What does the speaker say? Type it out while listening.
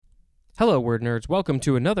Hello, word nerds. Welcome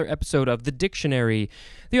to another episode of The Dictionary,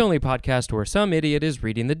 the only podcast where some idiot is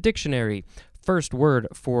reading the dictionary. First word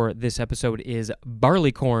for this episode is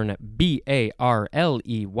barleycorn, B-A-R-L-E-Y-C-O-R-N.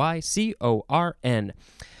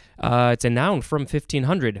 It's a noun from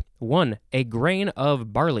 1500. 1. A grain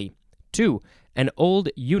of barley. 2. An old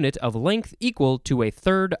unit of length equal to a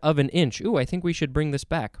third of an inch. Ooh, I think we should bring this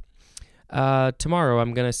back. Tomorrow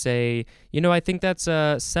I'm going to say, I think that's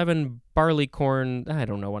 7 barleycorn. I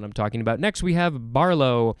don't know what I'm talking about. Next we have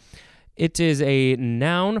barlow. It is a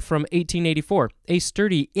noun from 1884, a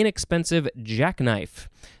sturdy, inexpensive jackknife.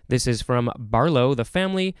 This is from Barlow, the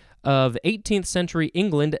family of 18th century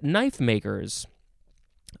England knife makers.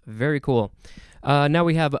 Very cool. Now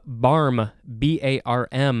we have barm,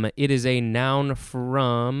 B-A-R-M. It is a noun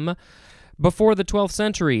from before the 12th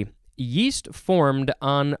century. Yeast formed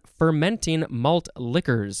on fermenting malt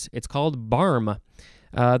liquors. It's called barm.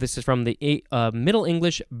 This is from the Middle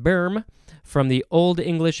English berm, from the Old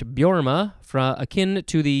English bjorma, akin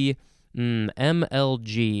to the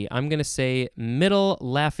MLG. I'm going to say Middle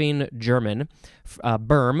Laughing German,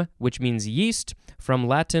 berm, which means yeast, from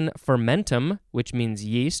Latin fermentum, which means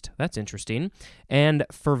yeast. That's interesting. And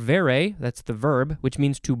fervere, that's the verb, which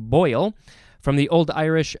means to boil, from the Old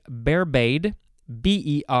Irish berbade, B-E-R-B-A-I-D,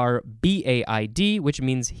 which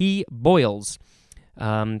means he boils.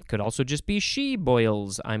 Could also just be she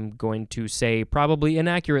boils, I'm going to say, probably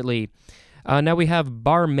inaccurately. Now we have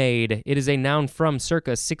barmaid. It is a noun from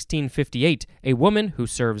circa 1658, a woman who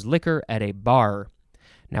serves liquor at a bar.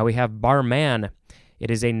 Now we have barman.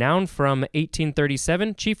 It is a noun from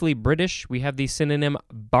 1837, chiefly British. We have the synonym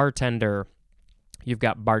bartender. You've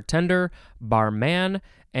got bartender, barman,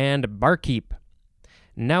 and barkeep.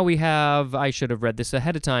 Now we have, I should have read this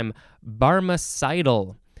ahead of time,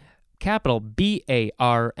 barmecidal, capital B-A-R-M-E-C-I-D-A-L.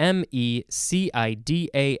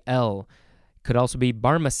 Could also be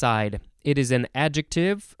barmecide. It is an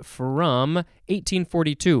adjective from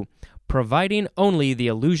 1842, providing only the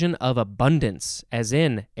illusion of abundance, as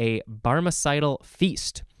in a barmecidal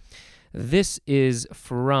feast. This is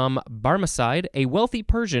from Barmecide, a wealthy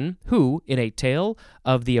Persian who, in a tale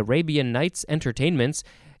of the Arabian Nights entertainments,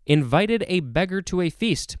 invited a beggar to a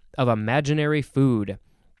feast of imaginary food.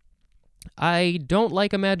 I don't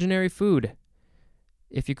like imaginary food,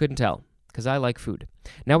 if you couldn't tell, because I like food.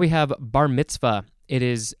 Now we have bar mitzvah. It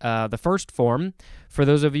is the first form. For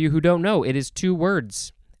those of you who don't know, it is 2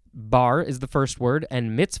 words. Bar is the first word,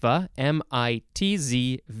 and mitzvah, M-I-T-Z-V-A-H,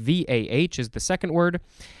 is the second word.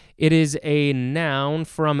 It is a noun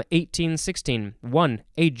from 1816. 1.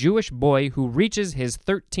 A Jewish boy who reaches his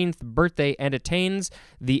 13th birthday and attains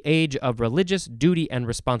the age of religious duty and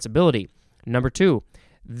responsibility. Number 2.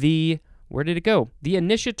 Where did it go? The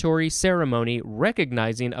initiatory ceremony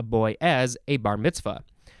recognizing a boy as a bar mitzvah.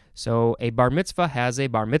 So a bar mitzvah has a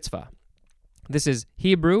bar mitzvah. This is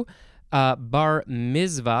Hebrew. Bar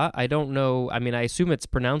mizvah, I don't know. I assume it's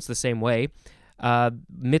pronounced the same way.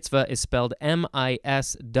 Mitzvah is spelled M-I-S-W-A-H,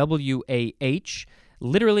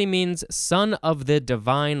 literally means son of the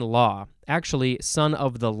divine law. Actually, son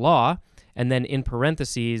of the law, and then in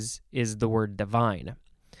parentheses is the word divine.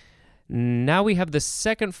 Now we have the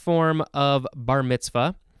second form of bar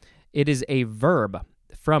mitzvah. It is a verb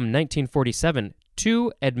from 1947,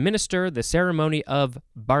 to administer the ceremony of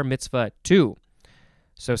bar mitzvah to.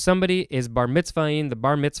 So somebody is bar mitzvahing the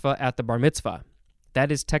bar mitzvah at the bar mitzvah. That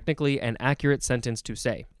is technically an accurate sentence to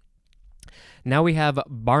say. Now we have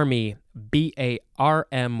barmy,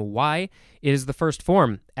 B-A-R-M-Y. It is the first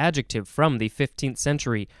form, adjective from the 15th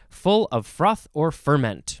century, full of froth or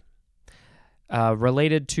ferment.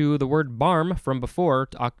 Related to the word barm from before,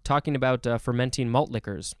 talking about fermenting malt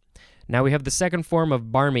liquors. Now we have the second form of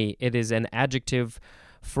barmy. It is an adjective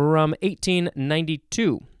from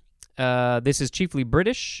 1892. This is chiefly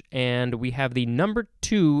British, and we have the number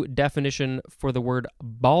 2 definition for the word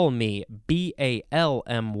balmy,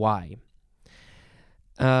 B-A-L-M-Y.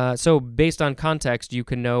 So based on context, you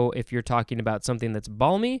can know if you're talking about something that's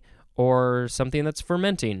balmy or something that's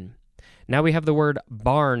fermenting. Now we have the word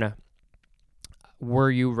barn. Were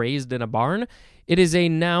you raised in a barn? It is a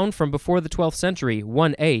noun from before the 12th century.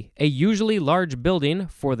 1a, a usually large building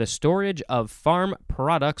for the storage of farm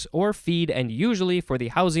products or feed, and usually for the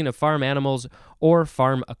housing of farm animals or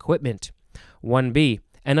farm equipment. 1b,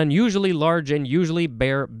 an unusually large and usually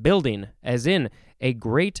bare building, as in a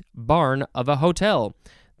great barn of a hotel.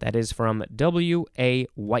 That is from W.A.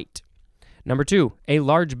 White. Number 2, a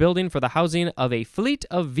large building for the housing of a fleet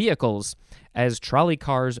of vehicles, as trolley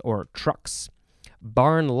cars or trucks.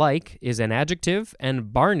 Barn-like is an adjective,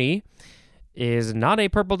 and Barney is not a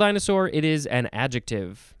purple dinosaur, it is an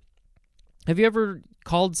adjective. Have you ever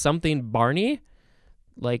called something Barney?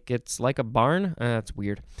 it's like a barn. That's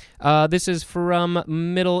weird. This is from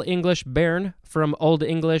Middle English bairn, from Old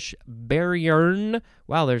English bairn.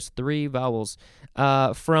 Wow, there's 3 vowels.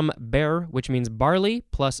 From bear, which means barley,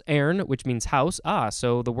 plus airn, which means house.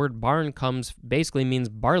 So the word barn basically means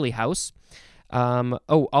barley house.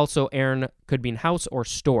 Also airn could mean house or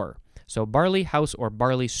store. So barley house or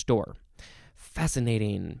barley store.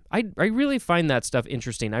 Fascinating. I really find that stuff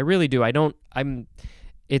interesting. I really do.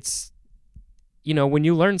 It's, when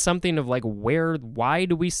you learn something of like why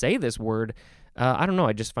do we say this word? I don't know.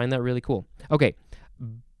 I just find that really cool. Okay.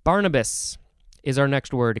 Barnabas is our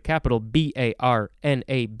next word, capital Barnabas.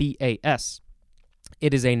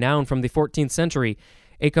 It is a noun from the 14th century,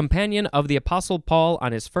 a companion of the Apostle Paul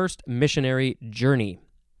on his first missionary journey.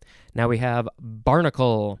 Now we have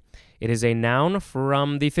barnacle. It is a noun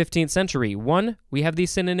from the 15th century. We have the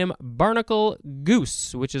synonym barnacle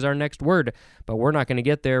goose, which is our next word, but we're not going to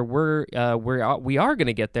get there. We are going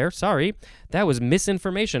to get there. Sorry, that was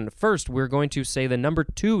misinformation. First, we're going to say the number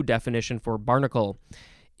 2 definition for barnacle.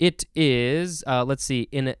 It is,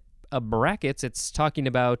 in brackets, it's talking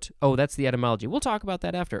about, that's the etymology. We'll talk about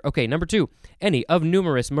that after. Okay, number 2, any of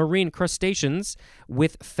numerous marine crustaceans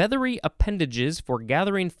with feathery appendages for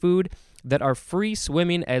gathering food that are free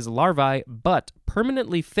swimming as larvae but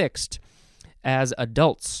permanently fixed as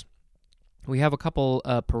adults. We have a couple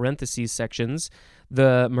parentheses sections.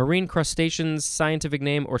 The marine crustaceans scientific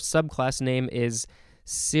name or subclass name is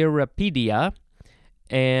Cirripedia,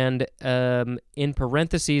 and in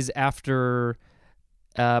parentheses after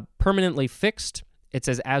permanently fixed, it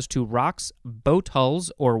says as to rocks, boat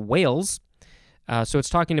hulls, or whales. So it's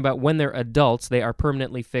talking about when they're adults, they are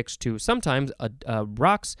permanently fixed to sometimes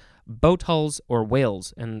rocks, boat hulls, or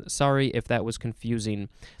whales. And sorry if that was confusing,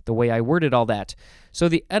 the way I worded all that. So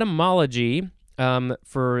the etymology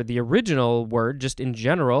for the original word, just in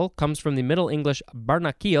general, comes from the Middle English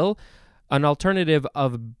barnacle, an alternative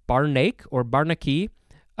of barnake or barnaki,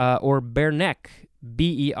 or bernek,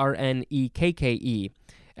 Bernekke.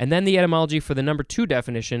 And then the etymology for the number 2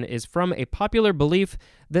 definition is from a popular belief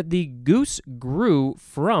that the goose grew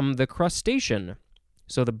from the crustacean.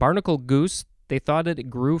 So the barnacle goose, they thought it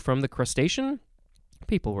grew from the crustacean?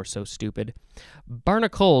 People were so stupid.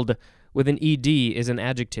 Barnacled with an ed is an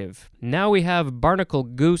adjective. Now we have barnacle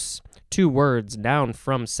goose, 2 words, noun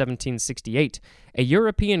from 1768. A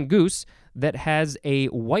European goose that has a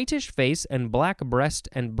whitish face and black breast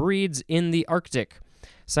and breeds in the Arctic.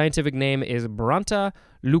 Scientific name is Branta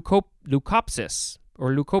leucopsis,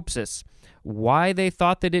 or leucopsis. Why they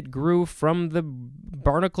thought that it grew from the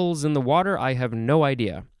barnacles in the water, I have no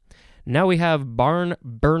idea. Now we have barn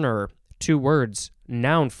burner, 2 words,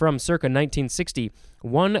 noun from circa 1960,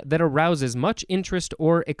 one that arouses much interest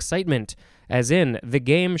or excitement, as in, the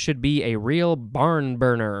game should be a real barn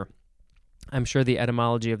burner. I'm sure the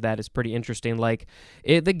etymology of that is pretty interesting. Like,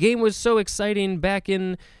 the game was so exciting back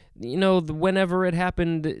in, whenever it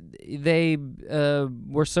happened, they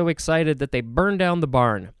were so excited that they burned down the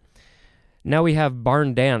barn. Now we have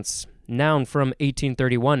barn dance, noun from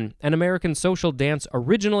 1831, an American social dance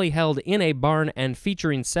originally held in a barn and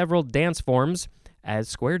featuring several dance forms as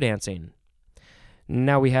square dancing.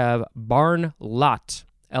 Now we have barn lot,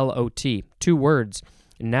 L-O-T, 2 words,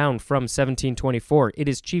 noun from 1724. It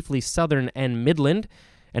is chiefly southern and midland,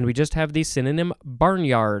 and we just have the synonym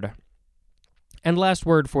barnyard. And last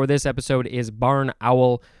word for this episode is barn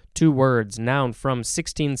owl, 2 words, noun from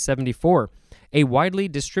 1674. A widely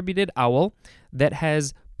distributed owl that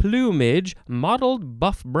has plumage mottled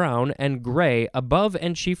buff-brown and gray above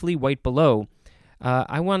and chiefly white below.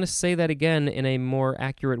 I want to say that again in a more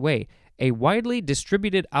accurate way. A widely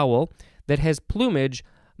distributed owl that has plumage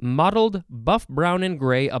mottled buff-brown and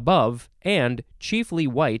gray above and chiefly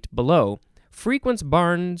white below, frequents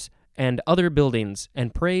barns and other buildings,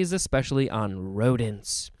 and preys especially on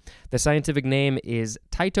rodents. The scientific name is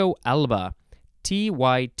Tyto alba,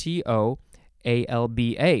 Tytoalba.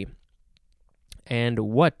 And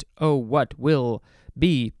what will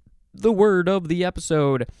be the word of the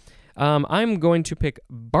episode? I'm going to pick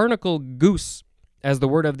barnacle goose as the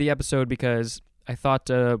word of the episode because I thought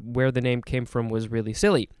where the name came from was really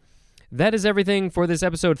silly. That is everything for this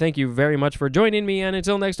episode. Thank you very much for joining me, and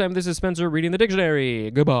until next time, this is Spencer reading the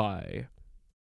dictionary. Goodbye.